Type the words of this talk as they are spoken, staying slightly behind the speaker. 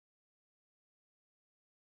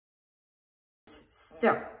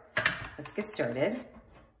So let's get started.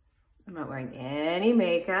 I'm not wearing any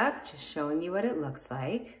makeup, just showing you what it looks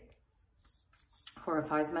like.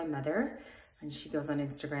 Horrifies my mother when she goes on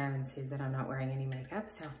Instagram and sees that I'm not wearing any makeup.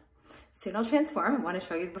 So soon I'll transform. I want to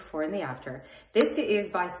show you the before and the after. This is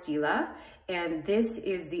by Stila, and this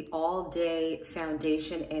is the All Day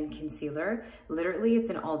Foundation and Concealer. Literally, it's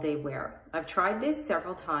an all-day wear. I've tried this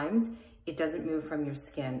several times. It doesn't move from your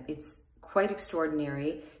skin. It's quite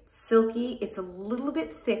extraordinary. Silky. It's a little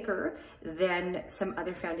bit thicker than some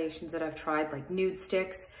other foundations that I've tried, like Nude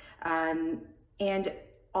Sticks. And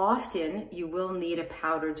often you will need a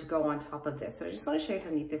powder to go on top of this. So I just want to show you how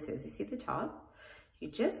neat this is. You see the top? You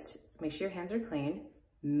just make sure your hands are clean.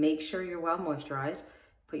 Make sure you're well moisturized.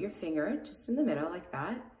 Put your finger just in the middle like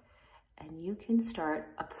that. And you can start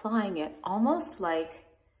applying it almost like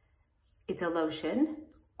it's a lotion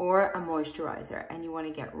or a moisturizer, and you want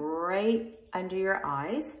to get right under your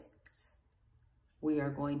eyes. We are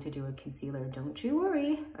going to do a concealer, don't you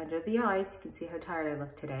worry, under the eyes. You can see how tired I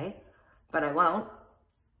look today, but I won't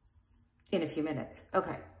in a few minutes.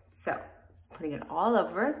 Okay, so putting it all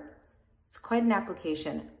over. It's quite an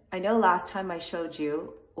application. I know last time I showed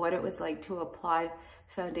you what it was like to apply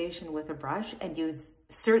foundation with a brush, and you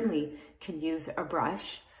certainly can use a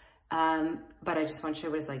brush, but I just want to show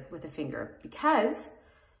you what it's like with a finger, because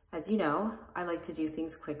as you know, I like to do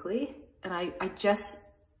things quickly, and I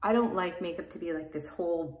don't like makeup to be like this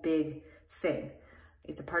whole big thing.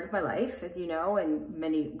 It's a part of my life, as you know, and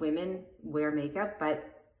many women wear makeup,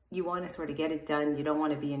 but you want to sort of get it done. You don't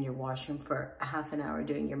want to be in your washroom for a half an hour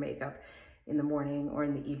doing your makeup in the morning or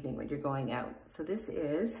in the evening when you're going out. So this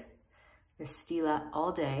is the Stila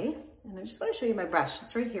All Day, and I just want to show you my brush.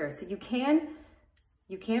 It's right here. So you can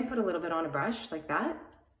put a little bit on a brush like that,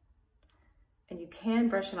 and you can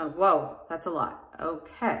brush it on. Whoa, that's a lot.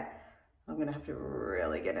 Okay, I'm gonna have to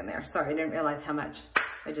really get in there. Sorry, I didn't realize how much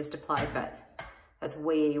I just applied, but that's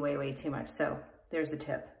way, way, way too much. So there's a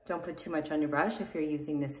tip. Don't put too much on your brush if you're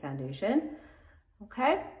using this foundation.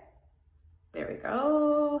 Okay, there we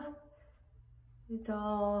go. It's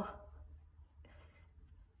all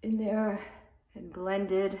in there and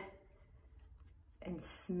blended and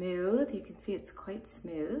smooth. You can see it's quite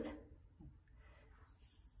smooth.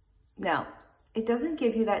 Now, it doesn't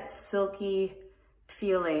give you that silky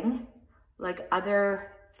feeling like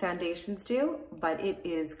other foundations do, but it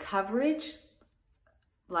is coverage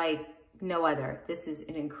like no other. This is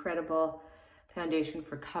an incredible foundation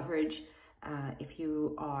for coverage. If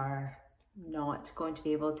you are not going to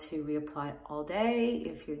be able to reapply all day,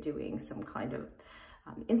 if you're doing some kind of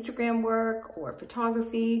Instagram work or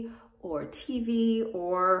photography or TV,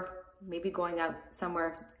 or maybe going out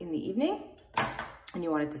somewhere in the evening and you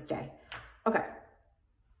want it to stay. Okay,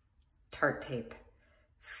 Tarte tape,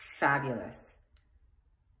 fabulous.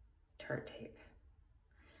 Tarte tape.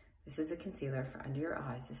 This is a concealer for under your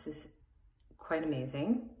eyes. This is quite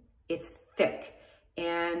amazing. It's thick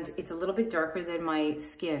and it's a little bit darker than my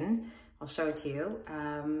skin. I'll show it to you,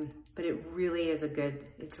 but it really is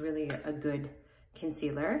it's really a good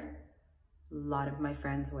concealer. A lot of my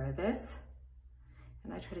friends wear this,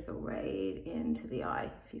 and I try to go right into the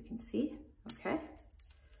eye, if you can see, okay?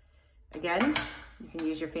 Again, you can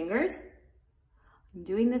use your fingers. I'm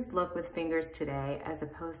doing this look with fingers today as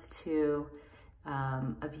opposed to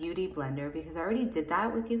a beauty blender, because I already did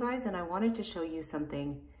that with you guys and I wanted to show you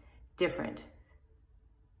something different.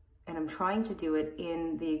 And I'm trying to do it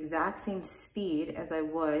in the exact same speed as I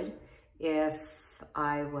would if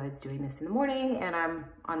I was doing this in the morning and I'm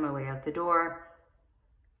on my way out the door.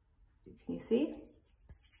 Can you see?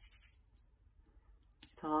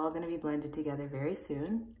 It's all going to be blended together very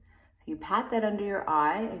soon. So you pat that under your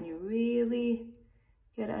eye and you really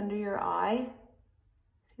get under your eye.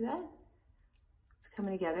 See that? It's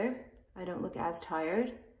coming together. I don't look as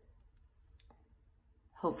tired.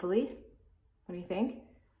 Hopefully. What do you think?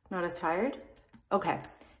 Not as tired? Okay.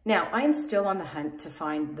 Now, I am still on the hunt to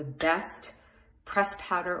find the best pressed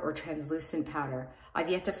powder or translucent powder. I've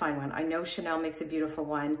yet to find one. I know Chanel makes a beautiful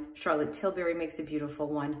one. Charlotte Tilbury makes a beautiful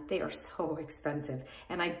one. They are so expensive,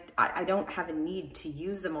 and I don't have a need to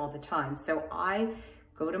use them all the time. So I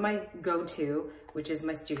go to my go-to, which is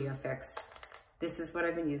my Studio Fix. This is what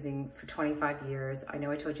I've been using for 25 years. I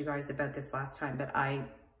know I told you guys about this last time, but I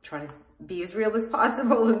try to be as real as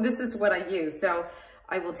possible, and this is what I use. So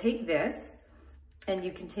I will take this, and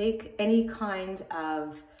you can take any kind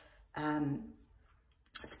of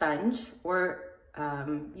sponge, or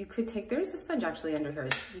you could take, there's a sponge actually under here.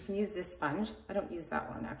 You can use this sponge. I don't use that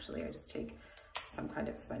one actually. I just take some kind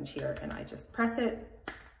of sponge here and I just press it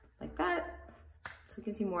like that. So it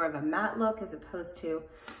gives you more of a matte look as opposed to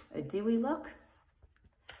a dewy look.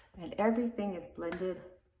 and everything is blended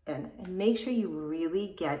in. And make sure you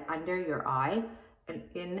really get under your eye and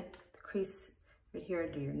in the crease right here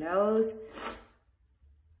under your nose.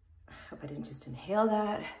 I hope I didn't just inhale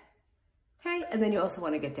that. Okay, and then you also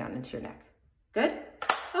want to get down into your neck. Good?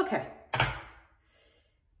 Okay.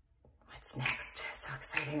 What's next? So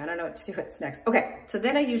exciting. I don't know what to do. What's next? Okay, so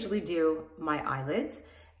then I usually do my eyelids.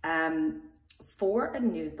 For a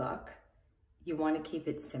nude look, you want to keep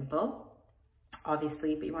it simple,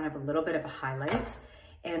 obviously, but you want to have a little bit of a highlight.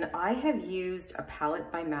 And I have used a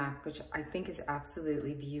palette by MAC, which I think is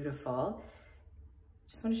absolutely beautiful.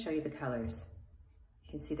 Just want to show you the colors.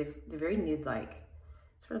 You can see they're very nude-like.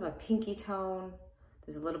 Sort of a pinky tone.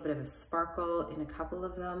 There's a little bit of a sparkle in a couple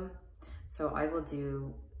of them. So I will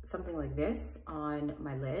do something like this on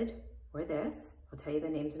my lid, or this. I'll tell you the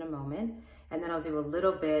names in a moment. And then I'll do a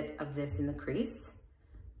little bit of this in the crease.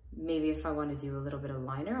 Maybe if I want to do a little bit of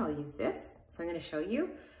liner, I'll use this. So I'm going to show you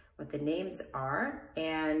what the names are.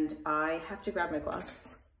 And I have to grab my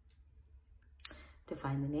glasses to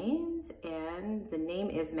find the names. And the name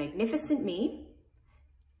is Magnificent Me.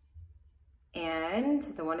 And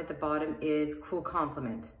the one at the bottom is Cool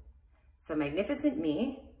Compliment. So Magnificent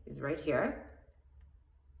Me is right here.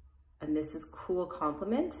 And this is Cool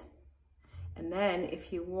Compliment. And then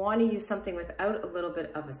if you want to use something without a little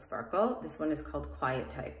bit of a sparkle, this one is called Quiet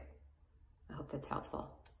Type. I hope that's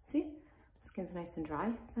helpful. See, the skin's nice and dry.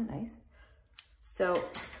 Isn't that nice? So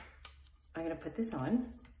I'm going to put this on.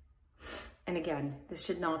 And again, this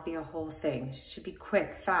should not be a whole thing. It should be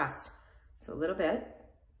quick, fast. So a little bit.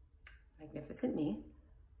 Magnificent Me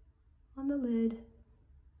on the lid.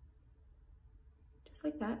 Just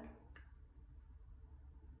like that.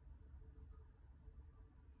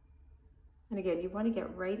 And again, you want to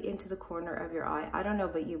get right into the corner of your eye. I don't know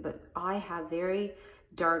about you, but I have very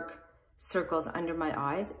dark circles under my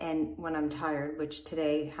eyes. And when I'm tired, which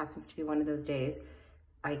today happens to be one of those days,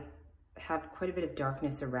 I have quite a bit of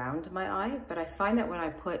darkness around my eye. But I find that when I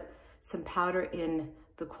put some powder in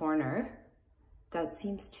the corner, that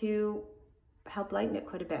seems to help lighten it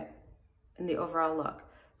quite a bit in the overall look.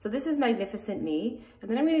 So this is Magnificent Me.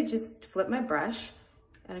 And then I'm going to just flip my brush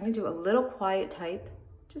and I'm going to do a little Quiet Type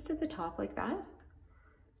just at the top like that,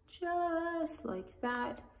 just like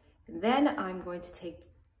that. And then I'm going to take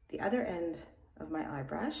the other end of my eye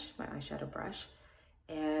brush, my eyeshadow brush,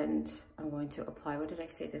 and I'm going to apply, what did I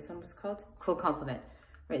say this one was called? Cool Compliment.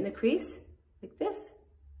 Right in the crease, like this,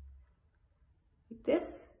 like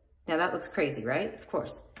this. Now that looks crazy, right? Of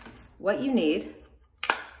course. What you need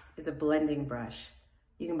is a blending brush.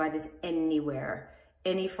 You can buy this anywhere,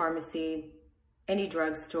 any pharmacy, any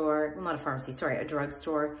drugstore, well, not a pharmacy, sorry, a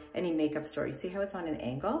drugstore, any makeup store. You see how it's on an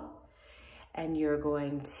angle? And you're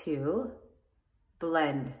going to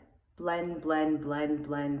blend, blend, blend, blend,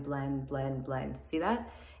 blend, blend, blend, blend. See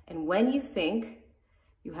that? And when you think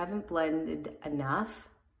you haven't blended enough,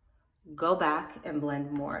 go back and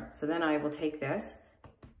blend more. So then I will take this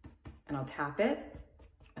and I'll tap it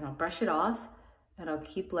and I'll brush it off and I'll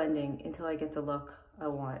keep blending until I get the look I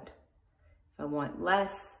want. If I want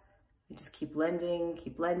less, you just keep blending,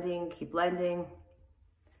 keep blending, keep blending.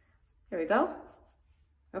 Here we go.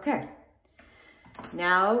 Okay.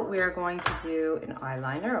 Now we are going to do an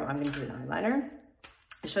eyeliner. I'm going to do an eyeliner.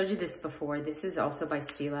 I showed you this before. This is also by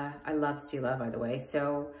Stila. I love Stila, by the way.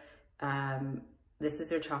 So this is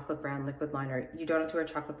their chocolate brown liquid liner. You don't have to wear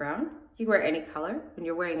chocolate brown. You can wear any color. When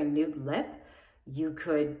you're wearing a nude lip, you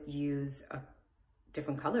could use a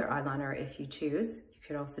different color eyeliner if you choose. You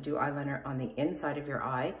could also do eyeliner on the inside of your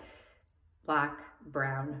eye. Black,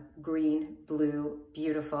 brown, green, blue,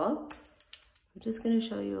 beautiful. I'm just going to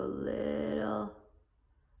show you a little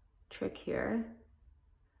trick here.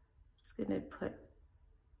 Just going to put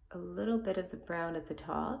a little bit of the brown at the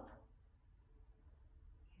top.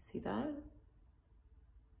 You see that?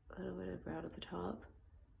 A little bit of brown at the top.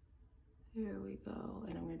 Here we go.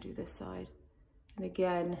 And I'm going to do this side. And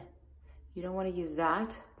again, you don't want to use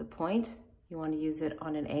that, the point. You want to use it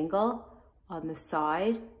on an angle, on the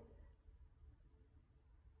side.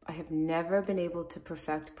 I have never been able to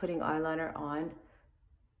perfect putting eyeliner on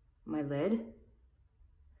my lid,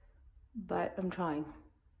 but I'm trying.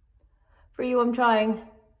 For you, I'm trying.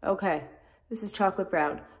 Okay, this is chocolate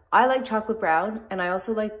brown. I like chocolate brown, and I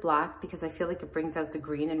also like black because I feel like it brings out the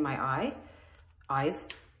green in my eyes.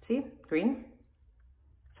 See, green?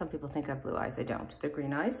 Some people think I have blue eyes. I don't. They're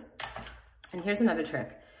green eyes. And here's another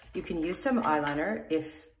trick. You can use some eyeliner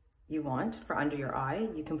if you want for under your eye.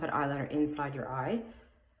 You can put eyeliner inside your eye.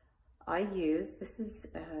 I use, this is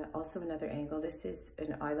also another angle. This is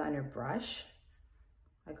an eyeliner brush.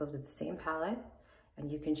 I go to the same palette,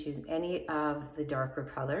 and you can choose any of the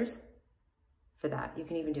darker colors for that. You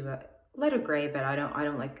can even do a lighter gray, but I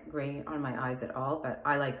don't like gray on my eyes at all, but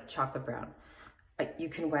I like chocolate brown. You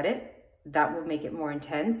can wet it. That will make it more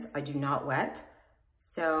intense. I do not wet.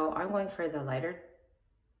 So I'm going for the lighter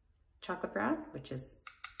chocolate brown, which is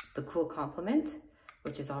the cool complement,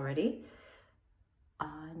 which is already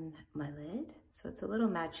on my lid. So it's a little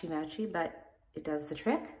matchy-matchy, but it does the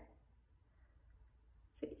trick.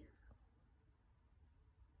 See?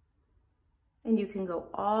 And you can go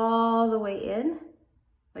all the way in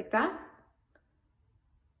like that,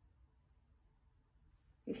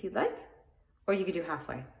 if you'd like, or you could do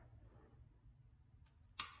halfway.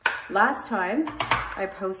 Last time I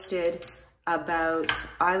posted about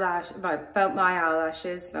my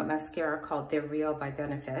eyelashes, about mascara called They're Real by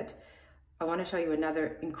Benefit. I want to show you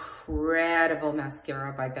another incredible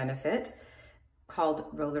mascara by Benefit called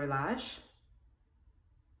Roller Lash.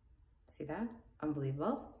 See that?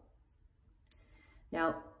 Unbelievable.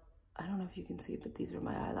 Now, I don't know if you can see, but these are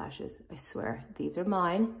my eyelashes. I swear, these are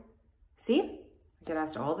mine. See? I get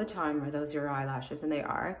asked all the time, are those your eyelashes? And they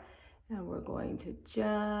are. And we're going to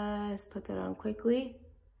just put that on quickly.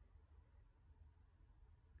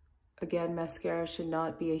 Again, mascara should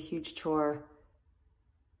not be a huge chore,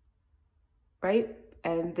 right?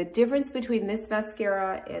 And the difference between this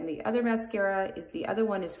mascara and the other mascara is the other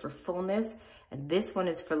one is for fullness and this one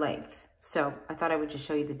is for length. So I thought I would just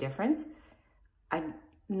show you the difference. I'm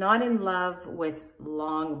not in love with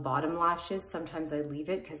long bottom lashes. Sometimes I leave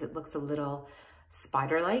it because it looks a little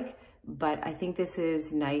spider-like, but I think this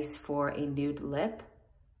is nice for a nude lip,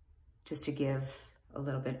 just to give a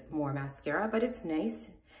little bit more mascara, but it's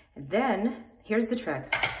nice. And then here's the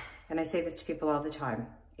trick, and I say this to people all the time.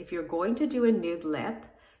 If you're going to do a nude lip,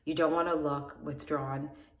 you don't want to look withdrawn.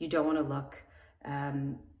 You don't want to look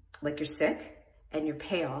like you're sick and you're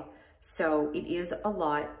pale. So it is a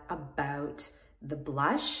lot about the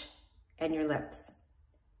blush and your lips.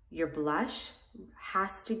 Your blush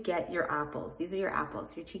has to get your apples. These are your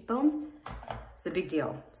apples, your cheekbones. It's a big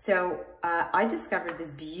deal. So I discovered this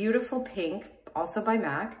beautiful pink, also by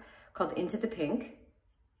MAC, called Into the Pink.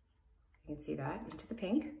 You can see that, Into the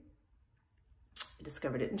Pink. I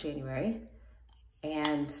discovered it in January,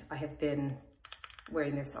 and I have been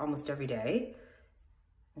wearing this almost every day.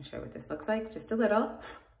 I'll show you what this looks like, just a little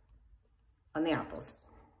on the apples.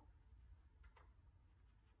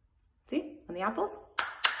 See, on the apples?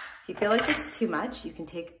 If you feel like it's too much, you can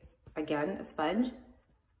take, again, a sponge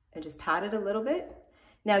and just pat it a little bit.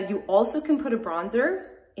 Now, you also can put a bronzer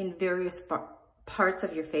in various parts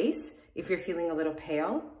of your face if you're feeling a little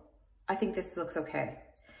pale. I think this looks okay.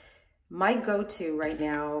 My go-to right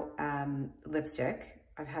now, lipstick,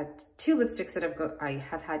 I've had two lipsticks that I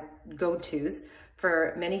have had go-tos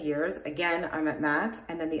for many years. Again, I'm at MAC,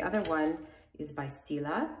 and then the other one is by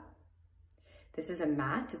Stila. This is a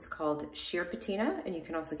matte, it's called Sheer Patina, and you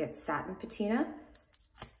can also get Satin Patina.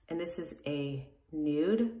 And this is a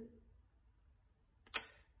nude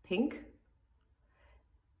pink.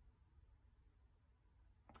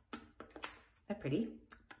 They're pretty.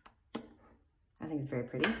 I think it's very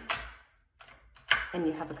pretty. And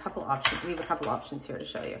you have a couple options. We have a couple options here to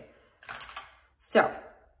show you. So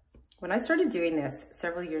when I started doing this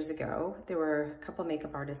several years ago, there were a couple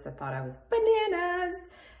makeup artists that thought I was bananas.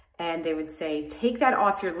 And they would say, take that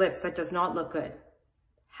off your lips. That does not look good.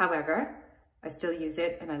 However, I still use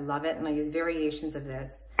it and I love it. And I use variations of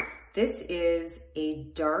this. This is a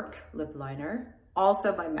dark lip liner,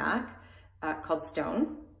 also by MAC, called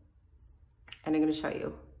Stone. And I'm going to show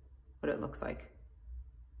you what it looks like.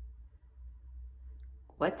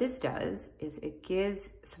 What this does is it gives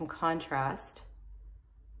some contrast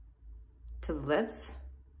to the lips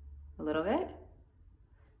a little bit.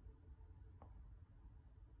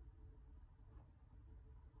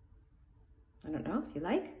 I don't know if you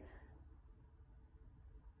like.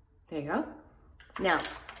 There you go. Now,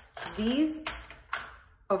 these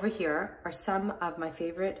over here are some of my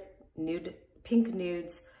favorite nude, pink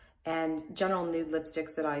nudes and general nude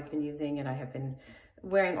lipsticks that I've been using and I have been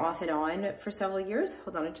wearing off and on for several years.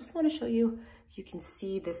 Hold on, I just want to show you if you can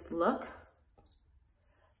see this look.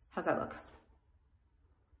 How's that look?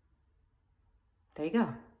 There you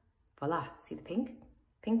go. Voila. See the pink?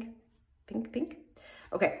 Pink, pink, pink.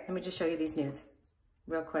 Okay, let me just show you these nudes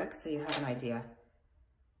real quick so you have an idea.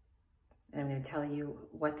 And I'm going to tell you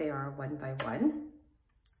what they are one by one.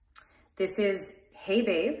 This is Hey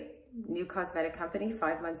Babe, new cosmetic company,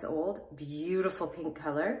 5 months old, beautiful pink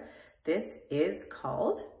color. This is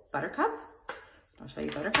called Buttercup. I'll show you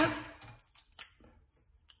Buttercup.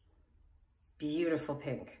 Beautiful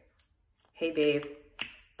pink. Hey Babe,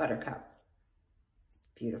 Buttercup.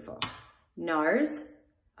 Beautiful. NARS,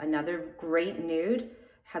 another great nude,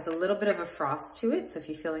 Has a little bit of a frost to it. So if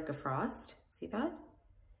you feel like a frost, see that?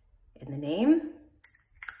 In the name,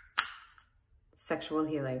 Sexual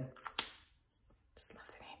Healing. Just love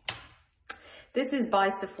the name. This is by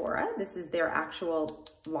Sephora. This is their actual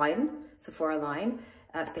line, Sephora line.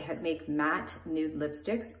 They make matte nude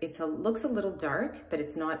lipsticks. Looks a little dark, but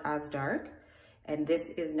it's not as dark. And this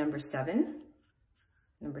is number 7.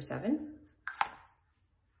 Number 7.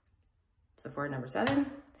 Sephora number 7.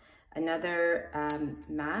 Another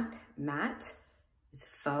MAC matte is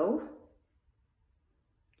Faux.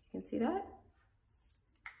 You can see that?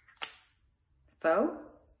 Faux.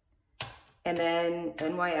 And then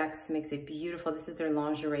NYX makes a beautiful, this is their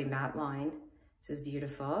lingerie matte line. This is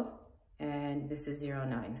beautiful. And this is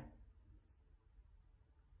 09.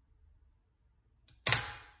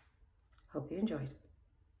 Hope you enjoyed.